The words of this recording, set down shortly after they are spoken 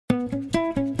Well,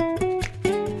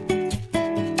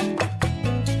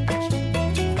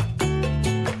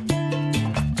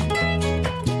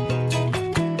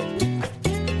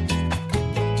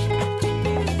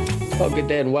 good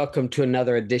day and welcome to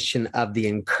another edition of the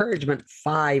Encouragement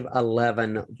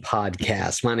 511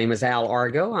 podcast. My name is Al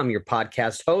Argo. I'm your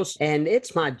podcast host, and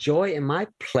it's my joy and my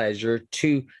pleasure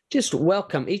to just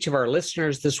welcome each of our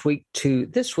listeners this week to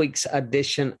this week's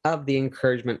edition of the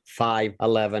Encouragement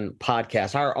 511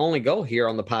 podcast. Our only goal here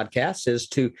on the podcast is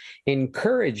to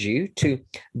encourage you, to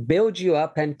build you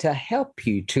up, and to help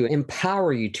you, to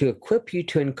empower you, to equip you,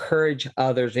 to encourage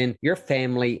others in your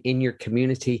family, in your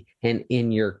community, and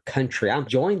in your country. I'm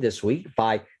joined this week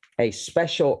by a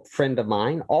special friend of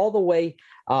mine, all the way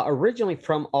originally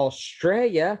from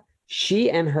Australia.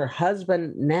 She and her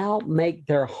husband now make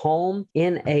their home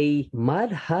in a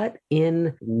mud hut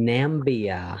in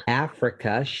Namibia,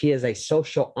 Africa. She is a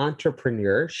social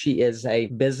entrepreneur. She is a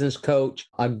business coach,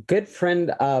 a good friend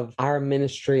of our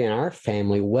ministry and our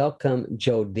family. Welcome,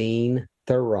 Jodine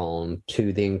Theron,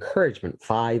 to the Encouragement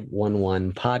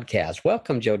 511 podcast.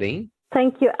 Welcome, Jodine.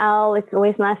 Thank you, Al. It's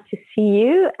always nice to see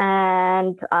you.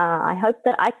 And I hope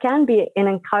that I can be an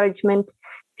encouragement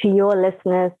to your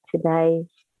listeners today.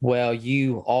 Well,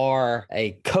 you are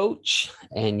a coach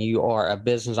and you are a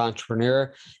business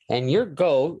entrepreneur, and your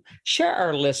goal, share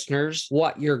our listeners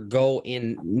what your goal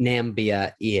in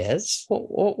Namibia is.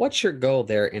 What's your goal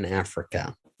there in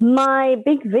Africa? My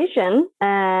big vision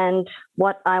and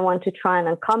what I want to try and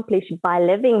accomplish by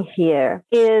living here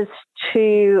is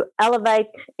to elevate,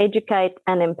 educate,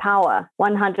 and empower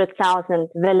 100,000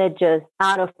 villagers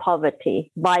out of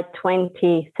poverty by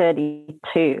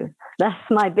 2032. That's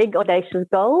my big audacious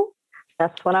goal.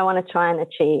 That's what I want to try and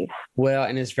achieve. Well,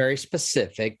 and it's very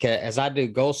specific. As I do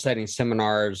goal setting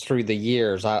seminars through the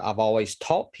years, I've always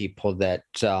taught people that,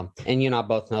 and you and I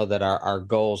both know that our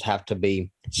goals have to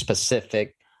be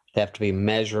specific. They have to be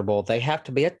measurable. They have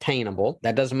to be attainable.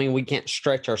 That doesn't mean we can't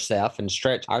stretch ourselves and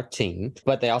stretch our team,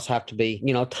 but they also have to be,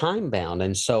 time bound.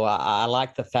 And so I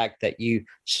like the fact that you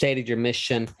stated your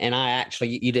mission, and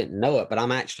you didn't know it, but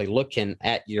I'm actually looking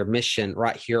at your mission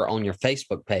right here on your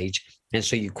Facebook page. And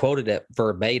so you quoted it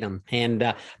verbatim.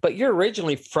 And but you're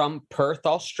originally from Perth,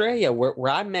 Australia,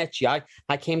 where I met you.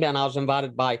 I came down. I was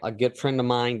invited by a good friend of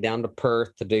mine down to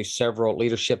Perth to do several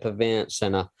leadership events,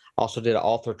 and also did an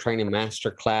author training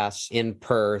masterclass in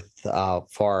Perth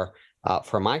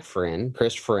for my friend,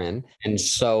 Chris Friend. And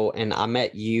I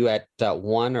met you at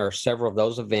one or several of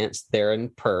those events there in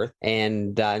Perth.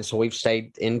 And so we've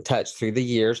stayed in touch through the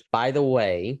years. By the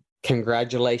way,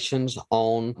 congratulations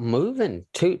on moving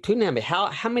to Namibia.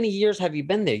 How many years have you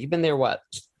been there? You've been there, what,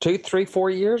 2, 3, 4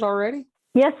 years already?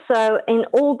 Yes, so in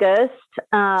August,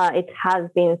 it has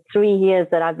been 3 years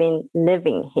that I've been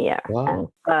living here. Wow. And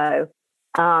so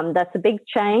that's a big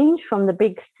change from the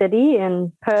big city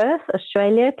in Perth,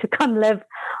 Australia, to come live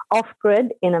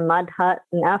off-grid in a mud hut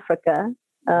in Africa.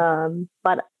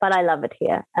 But I love it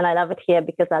here. And I love it here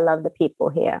because I love the people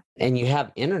here. And you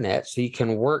have internet, so you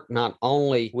can work not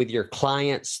only with your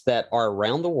clients that are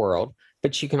around the world,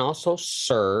 but you can also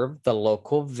serve the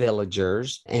local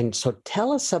villagers. And so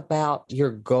tell us about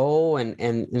your goal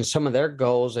and some of their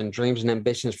goals and dreams and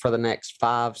ambitions for the next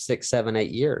 5, 6, 7, 8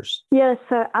 years. Yes,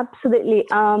 so absolutely.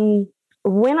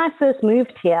 When I first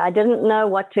moved here, I didn't know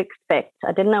what to expect.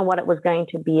 I didn't know what it was going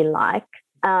to be like.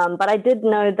 But I did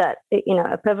know that,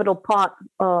 a pivotal part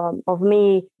of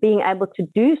me being able to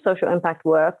do social impact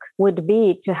work would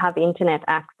be to have internet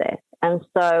access. And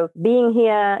so being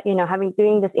here,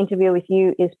 doing this interview with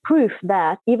you is proof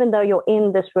that even though you're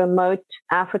in this remote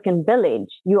African village,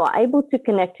 you are able to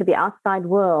connect to the outside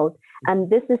world. And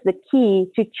this is the key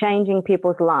to changing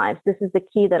people's lives. This is the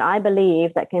key that I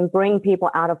believe that can bring people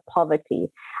out of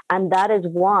poverty. And that is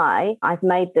why I've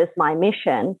made this my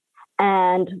mission.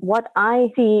 And what I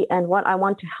see and what I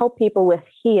want to help people with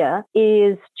here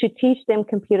is to teach them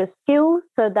computer skills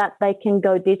so that they can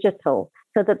go digital,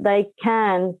 so that they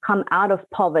can come out of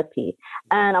poverty.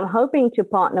 And I'm hoping to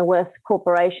partner with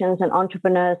corporations and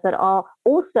entrepreneurs that are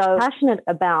also passionate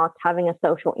about having a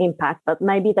social impact, but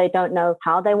maybe they don't know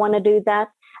how they want to do that.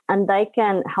 And they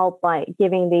can help by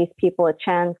giving these people a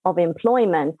chance of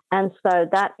employment. And so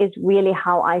that is really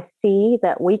how I see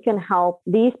that we can help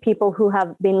these people who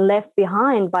have been left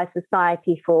behind by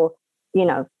society for,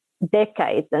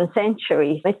 decades and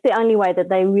centuries. It's the only way that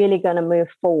they're really going to move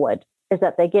forward, is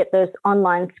that they get those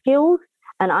online skills.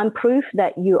 And I'm proof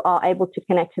that you are able to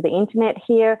connect to the internet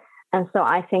here. And so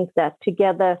I think that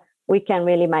together we can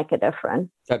really make a difference.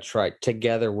 That's right.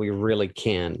 Together, we really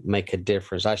can make a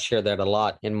difference. I share that a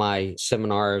lot in my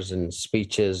seminars and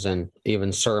speeches and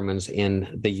even sermons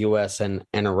in the U.S. and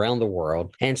around the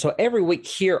world. And so every week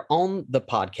here on the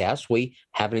podcast, we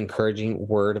have an encouraging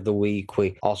word of the week.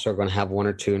 We also are going to have one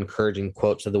or two encouraging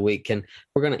quotes of the week. And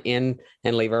we're going to end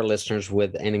and leave our listeners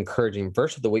with an encouraging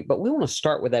verse of the week. But we want to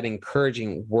start with that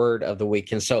encouraging word of the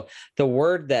week. And so the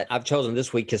word that I've chosen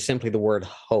this week is simply the word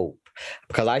hope,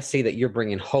 because I see that you're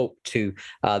bringing hope to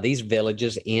these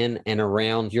villages in and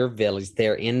around your village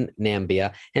there in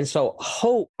Namibia. And so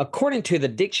hope, according to the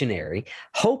dictionary,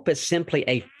 hope is simply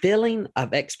a feeling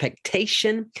of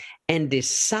expectation and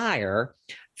desire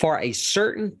for a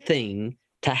certain thing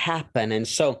to happen. And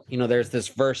so, there's this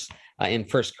verse in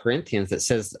 1 Corinthians that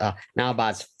says, now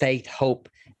abides faith, hope,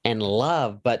 and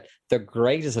love, but the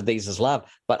greatest of these is love.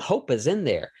 But hope is in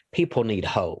there. People need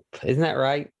hope. Isn't that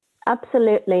right?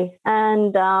 Absolutely.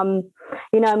 And,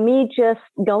 me just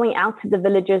going out to the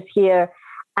villages here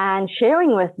and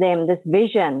sharing with them this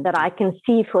vision that I can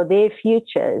see for their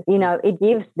futures, it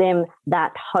gives them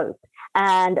that hope.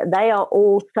 And they are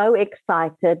all so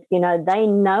excited. They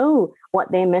know what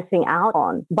they're missing out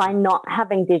on by not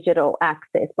having digital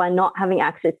access, by not having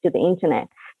access to the internet.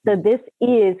 So this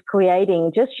is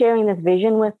creating, just sharing this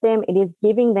vision with them, it is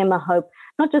giving them a hope,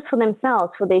 not just for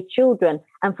themselves, for their children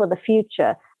and for the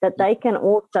future, that they can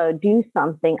also do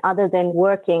something other than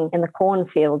working in the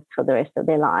cornfields for the rest of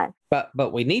their lives.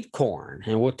 But we need corn,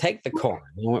 and we'll take the corn.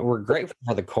 We're grateful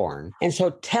for the corn. And so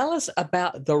tell us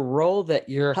about the role that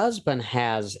your husband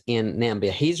has in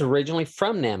Namibia. He's originally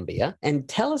from Namibia, and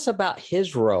tell us about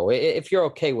his role, if you're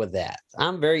okay with that.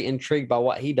 I'm very intrigued by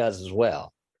what he does as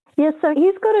well. Yes, so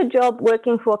he's got a job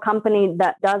working for a company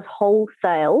that does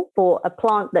wholesale for a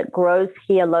plant that grows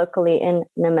here locally in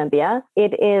Namibia.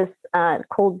 It is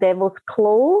called Devil's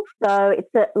Claw. So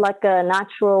it's like a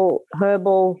natural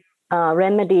herbal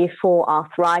remedy for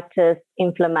arthritis,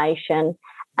 inflammation,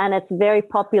 and it's very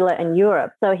popular in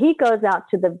Europe. So he goes out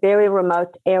to the very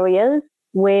remote areas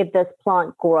where this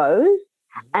plant grows,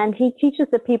 and he teaches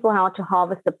the people how to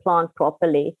harvest the plant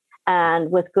properly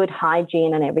and with good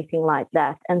hygiene and everything like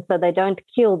that. And so they don't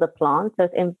kill the plant. So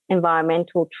it's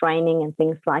environmental training and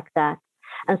things like that.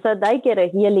 And so they get a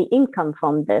yearly income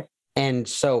from this. And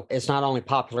so it's not only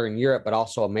popular in Europe, but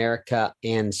also America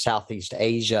and Southeast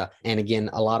Asia. And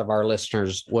again, a lot of our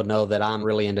listeners will know that I'm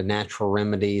really into natural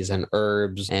remedies and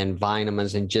herbs and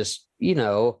vitamins and just,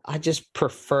 I just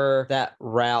prefer that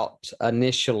route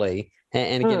initially.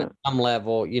 And again, at some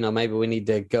level, maybe we need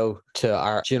to go to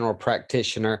our general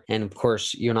practitioner. And of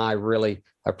course, you and I really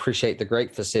appreciate the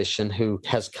great physician who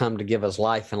has come to give us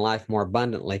life and life more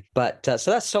abundantly. But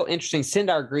so that's so interesting. Send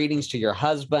our greetings to your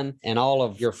husband and all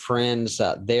of your friends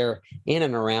there in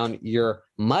and around your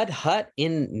mud hut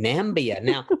in Namibia.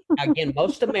 Now, again,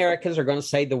 most Americans are going to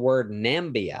say the word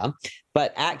Namibia,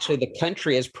 but actually the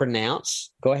country is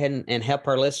pronounced. Go ahead and help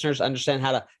our listeners understand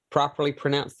how to properly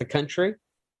pronounce the country.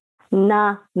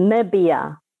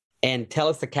 Namibia. And tell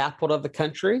us the capital of the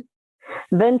country.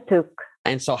 Windhoek.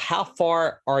 And so how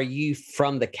far are you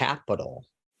from the capital?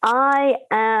 I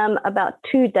am about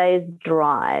 2 days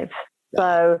drive.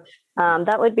 So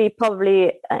that would be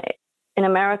probably in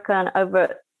America and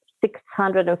over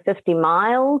 650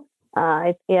 miles.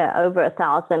 Over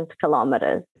 1,000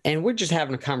 kilometers. And we're just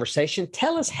having a conversation.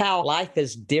 Tell us how life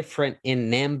is different in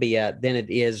Namibia than it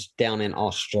is down in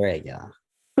Australia.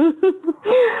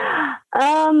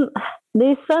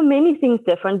 There's so many things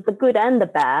different, the good and the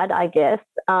bad, I guess.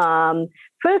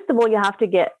 First of all, you have to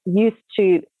get used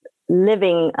to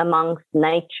living amongst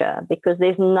nature because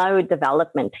there's no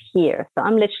development here. So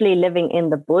I'm literally living in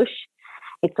the bush.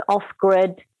 It's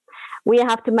off-grid. We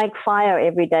have to make fire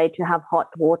every day to have hot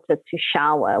water to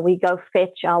shower. We go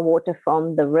fetch our water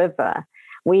from the river.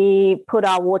 We put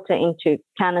our water into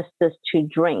canisters to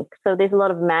drink. So there's a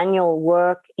lot of manual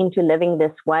work into living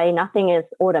this way. Nothing is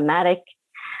automatic.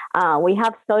 We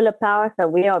have solar power, so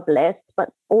we are blessed, but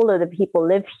all of the people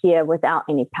live here without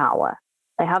any power.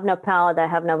 They have no power, they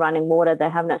have no running water, they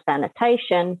have no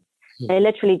sanitation. They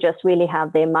literally just really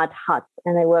have their mud huts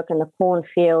and they work in the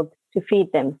cornfield to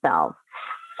feed themselves.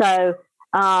 So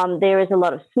there is a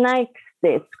lot of snakes,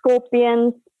 there's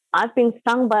scorpions. I've been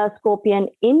stung by a scorpion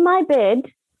in my bed,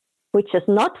 which is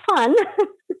not fun.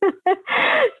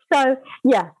 So,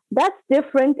 yeah, that's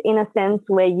different in a sense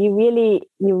where you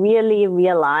really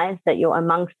realize that you're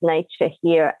amongst nature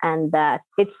here and that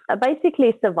it's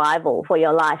basically survival for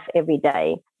your life every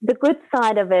day. The good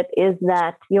side of it is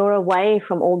that you're away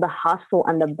from all the hustle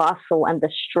and the bustle and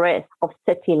the stress of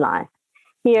city life.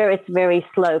 Here, it's very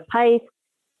slow paced.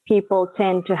 people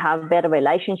tend to have better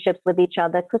relationships with each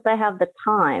other because they have the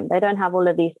time. They don't have all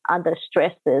of these other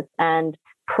stresses and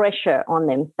pressure on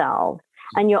themselves.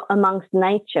 And you're amongst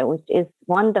nature, which is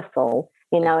wonderful.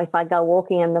 If I go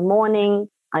walking in the morning,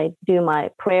 I do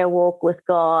my prayer walk with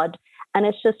God. And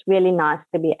it's just really nice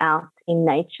to be out in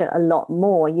nature a lot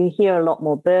more. You hear a lot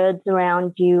more birds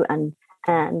around you and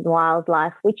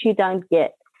wildlife, which you don't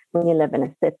get when you live in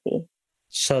a city.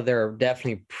 So there are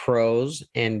definitely pros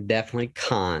and definitely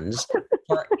cons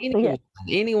for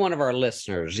any one of our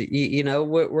listeners.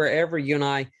 Wherever you and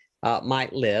I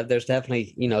might live, there's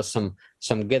definitely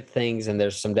some good things, and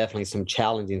there's definitely some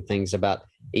challenging things about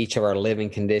each of our living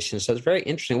conditions. So it's very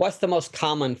interesting. What's the most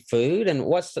common food, and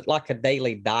what's like a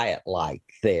daily diet like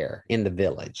there in the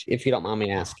village, if you don't mind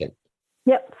me asking?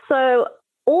 Yep. So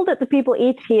all that the people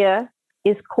eat here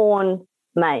is corn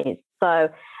maize. So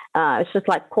it's just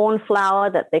like corn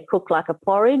flour that they cook like a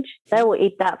porridge. They will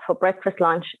eat that for breakfast,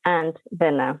 lunch, and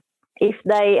dinner. If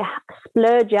they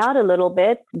splurge out a little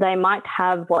bit, they might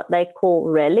have what they call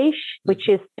relish, which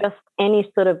is just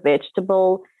any sort of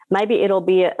vegetable. Maybe it'll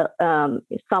be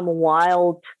some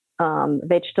wild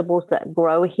vegetables that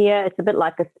grow here. It's a bit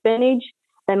like a spinach.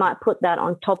 They might put that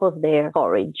on top of their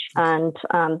porridge, and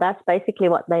that's basically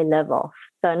what they live off.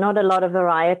 So not a lot of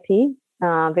variety,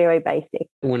 very basic.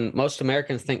 When most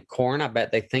Americans think corn, I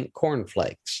bet they think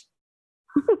cornflakes.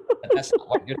 But that's not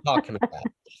what you're talking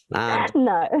about.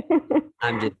 No.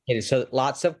 I'm just kidding. So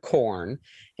lots of corn.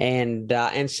 And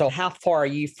so how far are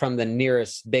you from the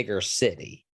nearest bigger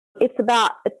city? It's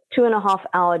about a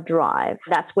 2.5-hour drive.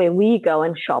 That's where we go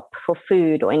and shop for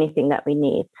food or anything that we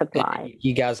need, supplies.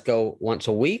 You guys go once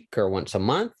a week or once a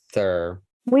month, or?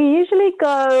 We usually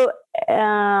go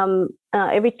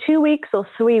every 2 weeks or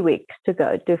 3 weeks to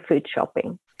go do food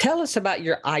shopping. Tell us about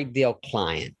your ideal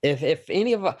client. If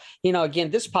any of, again,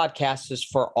 this podcast is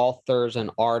for authors and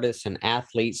artists and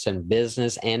athletes and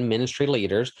business and ministry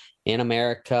leaders in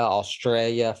America,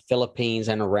 Australia, Philippines,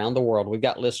 and around the world. We've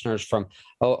got listeners from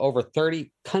over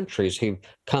 30 countries who've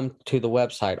come to the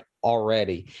website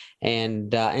already.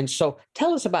 And so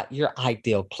tell us about your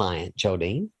ideal client,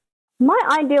 Jodine. My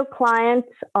ideal clients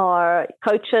are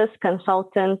coaches,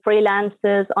 consultants,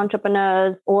 freelancers,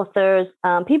 entrepreneurs, authors,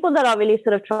 people that are really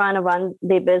sort of trying to run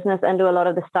their business and do a lot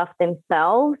of the stuff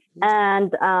themselves.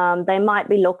 And they might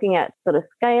be looking at sort of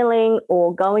scaling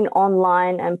or going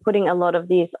online and putting a lot of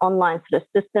these online sort of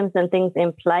systems and things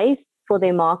in place for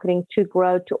their marketing to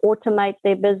grow, to automate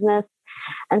their business.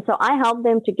 And so I help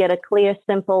them to get a clear,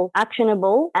 simple,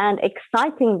 actionable, and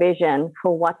exciting vision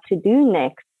for what to do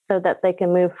next, so that they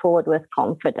can move forward with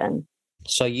confidence.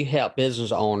 So you help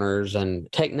business owners and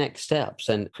take next steps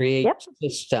and create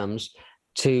systems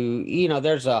to,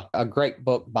 there's a great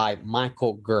book by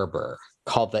Michael Gerber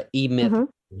called The E-Myth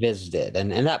Visited.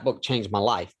 And that book changed my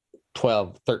life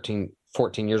 12, 13,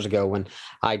 14 years ago when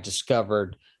I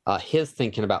discovered his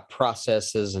thinking about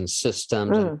processes and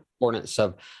systems and the importance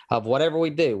of whatever we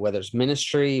do, whether it's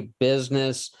ministry,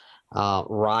 business,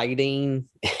 writing,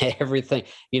 everything.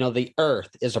 The earth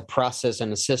is a process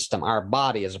and a system. Our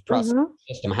body is a process and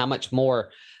a system. How much more,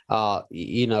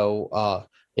 if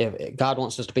God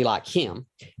wants us to be like him,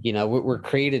 we're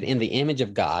created in the image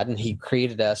of God, and he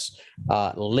created us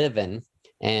living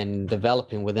and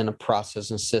developing within a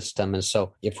process and system. And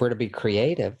so if we're to be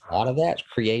creative, a lot of that's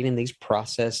creating these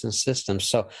processes and systems.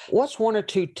 So what's one or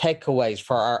two takeaways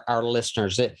for our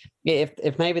listeners?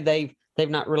 If maybe they've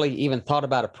not really even thought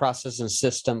about a process and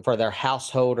system for their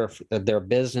household or for their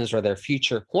business or their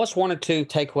future, what's one or two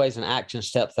takeaways and action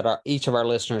steps that each of our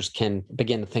listeners can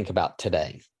begin to think about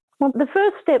today? Well, the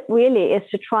first step really is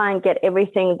to try and get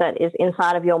everything that is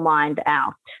inside of your mind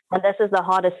out. And this is the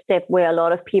hardest step, where a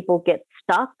lot of people get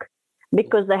stuck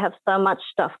because they have so much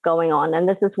stuff going on. And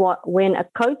this is when a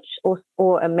coach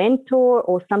or a mentor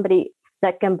or somebody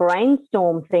that can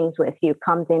brainstorm things with you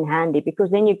comes in handy,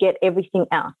 because then you get everything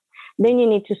out. Then you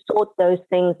need to sort those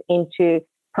things into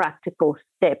practical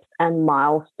steps and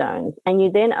milestones. And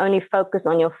you then only focus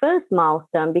on your first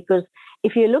milestone, because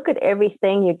if you look at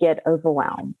everything, you get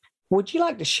overwhelmed. Would you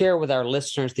like to share with our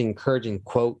listeners the encouraging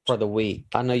quote for the week?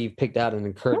 I know you picked out an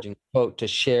encouraging quote to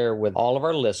share with all of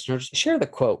our listeners. Share the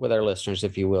quote with our listeners,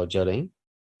 if you will, Jodine.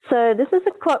 So this is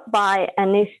a quote by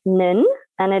Anish Nin,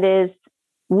 and it is,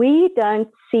 "We don't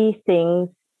see things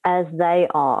as they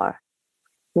are.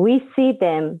 We see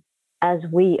them as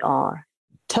we are."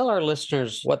 Tell our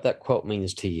listeners what that quote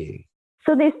means to you.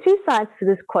 So there's two sides to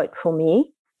this quote for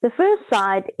me. The first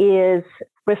side is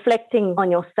reflecting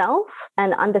on yourself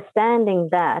and understanding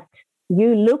that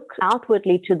you look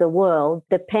outwardly to the world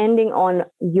depending on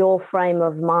your frame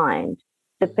of mind.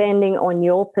 depending on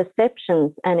your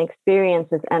perceptions and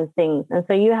experiences and things. And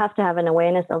so you have to have an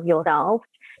awareness of yourself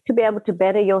to be able to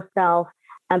better yourself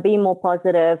and be more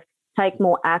positive, take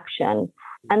more action.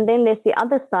 And then there's the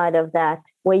other side of that,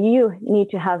 where you need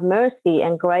to have mercy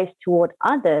and grace toward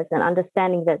others and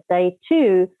understanding that they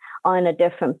too are in a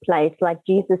different place. Like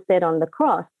Jesus said on the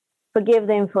cross, forgive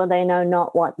them for they know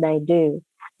not what they do.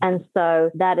 And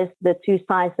so that is the two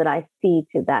sides that I see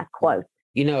to that quote.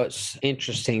 You know, it's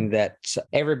interesting that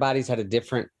everybody's at a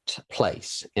different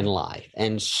place in life.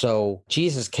 And so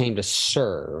Jesus came to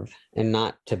serve and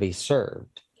not to be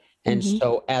served. And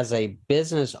so as a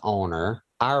business owner,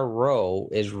 our role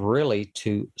is really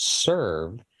to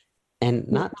serve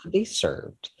and not to be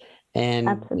served.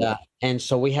 And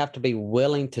so we have to be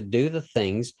willing to do the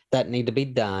things that need to be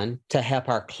done to help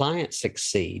our clients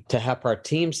succeed, to help our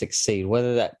team succeed,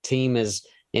 whether that team is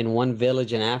in one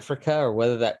village in Africa or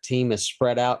whether that team is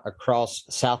spread out across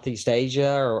Southeast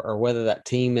Asia or whether that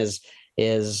team is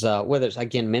whether it's,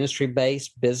 again,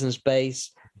 ministry-based,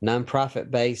 business-based,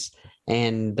 nonprofit-based.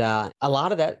 And a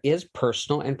lot of that is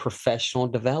personal and professional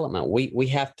development. We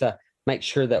have to make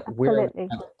sure that we're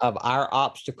of our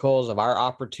obstacles, of our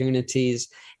opportunities,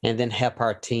 and then help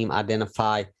our team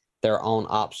identify their own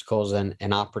obstacles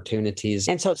and opportunities.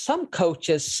 And so some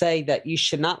coaches say that you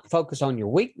should not focus on your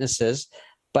weaknesses,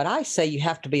 but I say you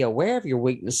have to be aware of your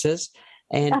weaknesses.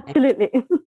 And absolutely.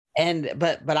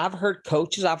 But I've heard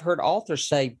coaches, I've heard authors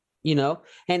say, you know,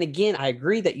 and again, I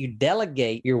agree that you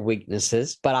delegate your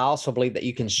weaknesses, but I also believe that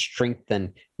you can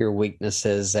strengthen your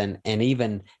weaknesses and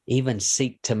even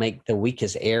seek to make the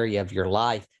weakest area of your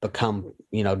life become,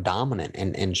 you know, dominant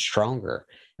and stronger.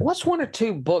 What's one or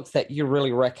two books that you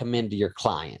really recommend to your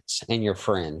clients and your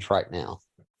friends right now?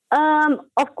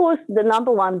 Of course, the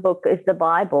number one book is the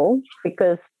Bible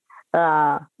because,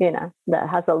 you know, that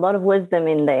has a lot of wisdom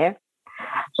in there.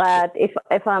 But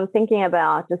if I'm thinking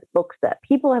about just books that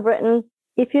people have written,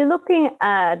 if you're looking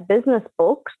at business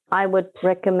books, I would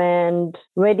recommend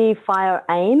Ready, Fire,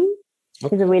 Aim.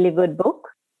 Okay. Is a really good book.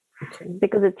 Okay.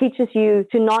 Because it teaches you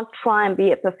to not try and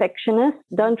be a perfectionist.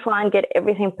 Don't try and get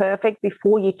everything perfect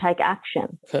before you take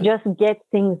action. Okay. Just get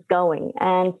things going.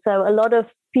 And so a lot of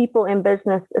people in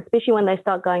business, especially when they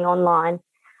start going online,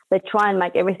 they try and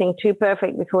make everything too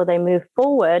perfect before they move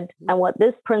forward. And what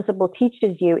this principle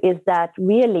teaches you is that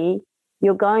really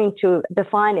you're going to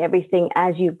define everything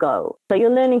as you go. So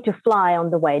you're learning to fly on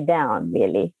the way down,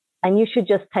 really. And you should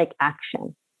just take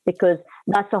action because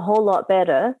that's a whole lot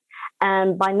better.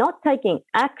 And by not taking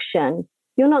action,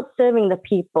 you're not serving the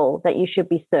people that you should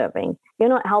be serving. You're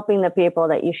not helping the people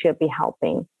that you should be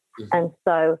helping. Mm-hmm. And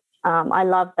so I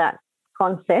love that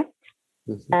concept.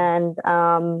 Mm-hmm. And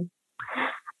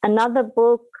another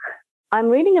book, I'm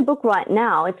reading a book right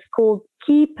now. It's called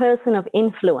Key Person of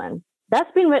Influence.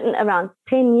 That's been written around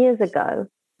 10 years ago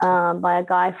by a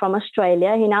guy from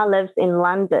Australia. He now lives in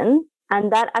London.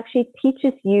 And that actually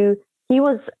teaches you, he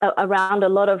was around a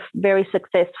lot of very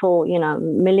successful, you know,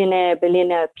 millionaire,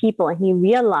 billionaire people. And he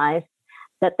realized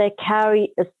that they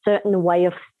carry a certain way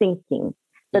of thinking,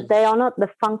 that they are not the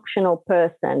functional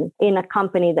person in a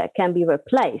company that can be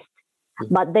replaced,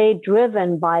 but they're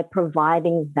driven by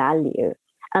providing value.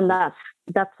 And that's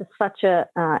such a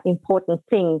important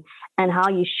thing, and how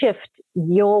you shift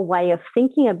your way of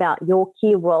thinking about your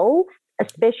key role,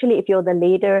 especially if you're the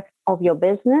leader of your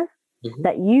business,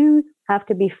 that you have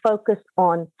to be focused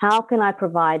on how can I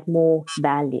provide more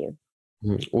value?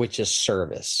 Which is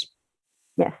service.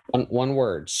 Yes. One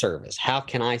word, service. How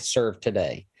can I serve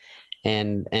today?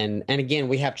 And again,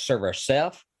 we have to serve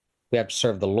ourselves. We have to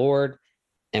serve the Lord.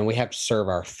 And we have to serve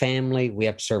our family. We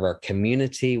have to serve our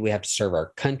community. We have to serve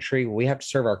our country. We have to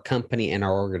serve our company and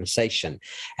our organization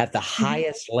at the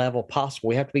highest level possible.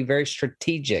 We have to be very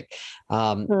strategic.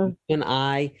 And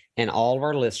I and all of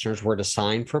our listeners were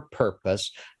designed for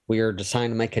purpose. We are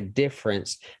designed to make a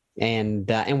difference. And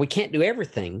we can't do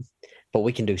everything, but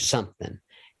we can do something.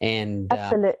 And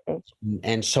absolutely.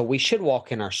 And so we should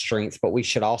walk in our strengths, but we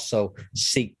should also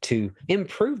seek to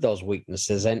improve those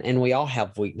weaknesses. And we all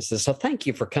have weaknesses. So thank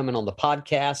you for coming on the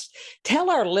podcast.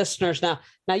 Tell our listeners now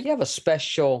you have a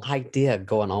special idea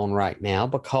going on right now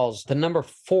because the number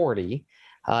 40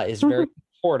 is very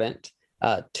important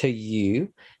to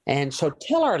you. And so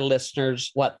tell our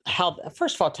listeners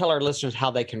first of all, tell our listeners how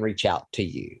they can reach out to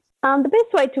you. The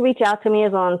best way to reach out to me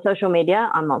is on social media.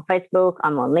 I'm on Facebook.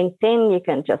 I'm on LinkedIn. You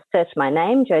can just search my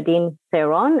name, Jodine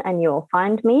Theron, and you'll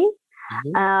find me.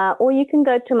 Or you can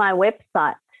go to my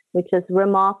website, which is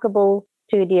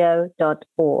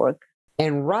remarkablestudio.org.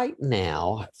 And right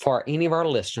now, for any of our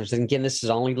listeners, and again, this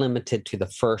is only limited to the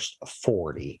first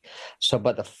 40.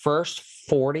 But the first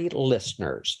 40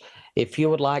 listeners, If you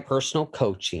would like personal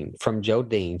coaching from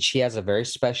Jodine, she has a very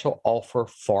special offer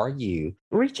for you.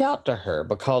 Reach out to her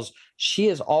because she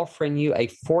is offering you a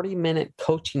 40-minute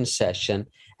coaching session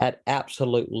at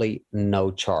absolutely no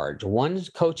charge. One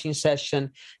coaching session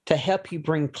to help you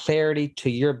bring clarity to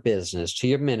your business, to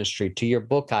your ministry, to your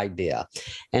book idea.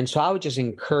 And so I would just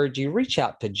encourage you, reach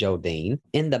out to Jodine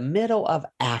in the middle of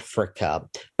Africa,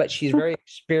 but she's very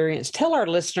experienced. Tell our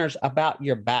listeners about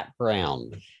your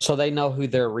background so they know who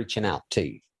they're reaching out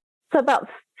to. So about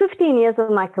 15 years of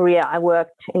my career, I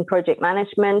worked in project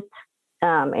management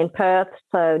in Perth,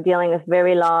 so dealing with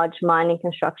very large mining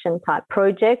construction type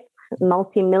projects,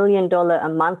 multi-million-dollar a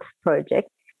month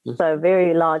projects, so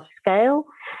very large scale.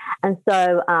 And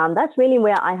so that's really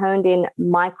where I honed in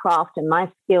my craft and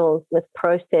my skills with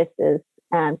processes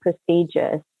and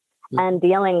procedures and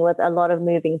dealing with a lot of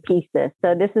moving pieces.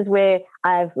 So this is where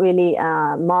I've really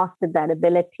mastered that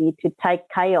ability to take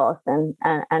chaos and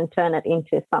turn it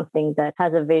into something that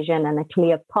has a vision and a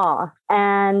clear path.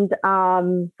 And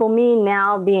for me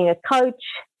now, being a coach,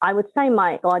 I would say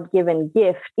my God-given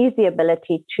gift is the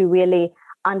ability to really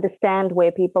understand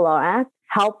where people are at,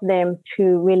 help them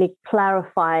to really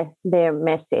clarify their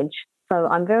message. So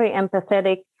I'm very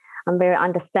empathetic. I'm very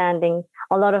understanding.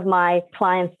 A lot of my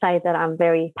clients say that I'm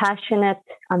very passionate,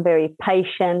 I'm very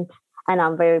patient, and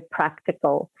I'm very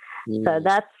practical. So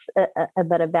that's a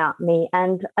bit about me.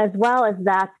 And as well as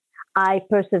that, I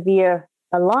persevere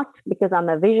a lot because I'm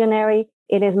a visionary.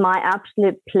 It is my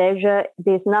absolute pleasure.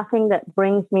 There's nothing that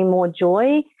brings me more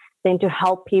joy than to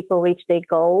help people reach their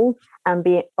goals and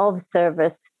be of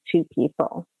service to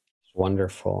people.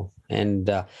 Wonderful. And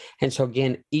so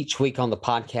again, each week on the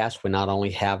podcast, we not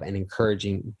only have an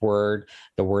encouraging word.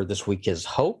 The word this week is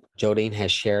hope. Jodine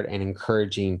has shared an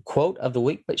encouraging quote of the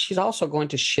week, but she's also going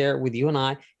to share with you and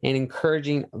I an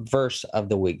encouraging verse of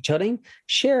the week. Jodine,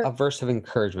 share a verse of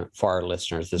encouragement for our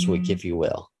listeners this week, if you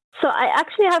will. So I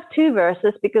actually have two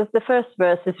verses because the first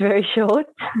verse is very short.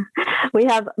 We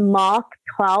have Mark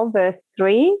 12, verse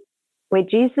 3, where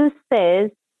Jesus says,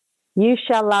 "You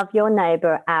shall love your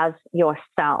neighbor as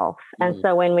yourself." And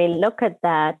so when we look at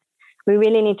that, we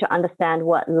really need to understand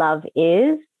what love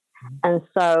is. And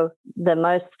so the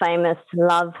most famous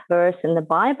love verse in the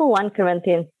Bible, 1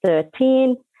 Corinthians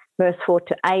 13, verse 4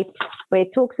 to 8, where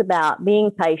it talks about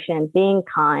being patient, being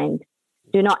kind,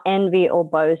 do not envy or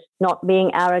boast, not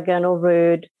being arrogant or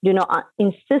rude, do not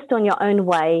insist on your own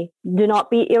way, do not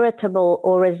be irritable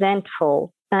or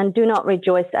resentful, and do not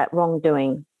rejoice at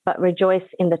wrongdoing, but rejoice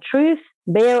in the truth,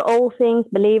 bear all things,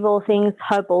 believe all things,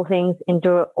 hope all things,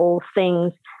 endure all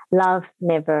things. Love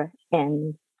never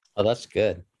ends. Oh, that's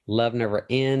good. Love never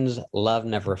ends. Love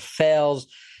never fails.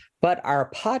 But our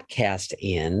podcast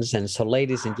ends. And so,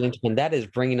 ladies and gentlemen, that is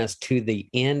bringing us to the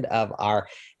end of our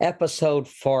episode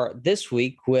for this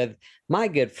week with my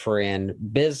good friend,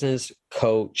 business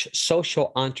coach,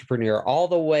 social entrepreneur, all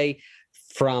the way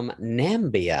from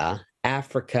Namibia,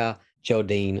 Africa,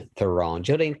 Jodine Theron.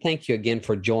 Jodine, thank you again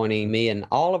for joining me and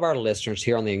all of our listeners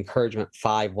here on the Encouragement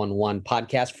 511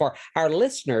 podcast. For our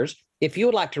listeners, if you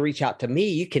would like to reach out to me,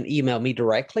 you can email me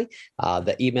directly.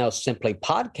 The email is simply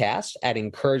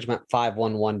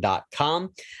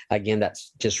podcast@encouragement511.com. Again,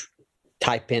 that's just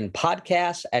type in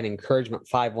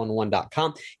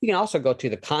podcast@encouragement511.com. You can also go to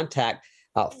the contact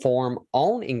form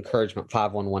on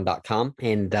encouragement511.com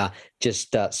and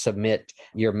just submit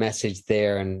your message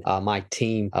there, and my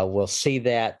team will see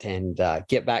that and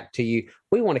get back to you.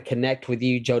 We want to connect with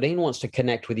you. Jodine wants to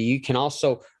connect with you. You can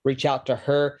also reach out to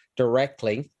her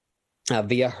directly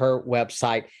via her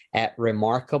website at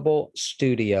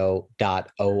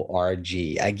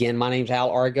remarkablestudio.org. Again, my name's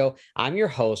Al Argo. I'm your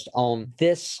host on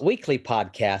this weekly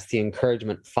podcast, the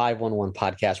Encouragement 511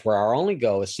 podcast, where our only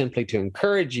goal is simply to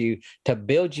encourage you, to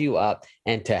build you up,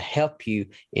 and to help you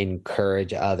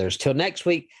encourage others. Till next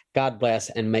week, God bless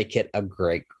and make it a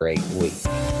great, great week.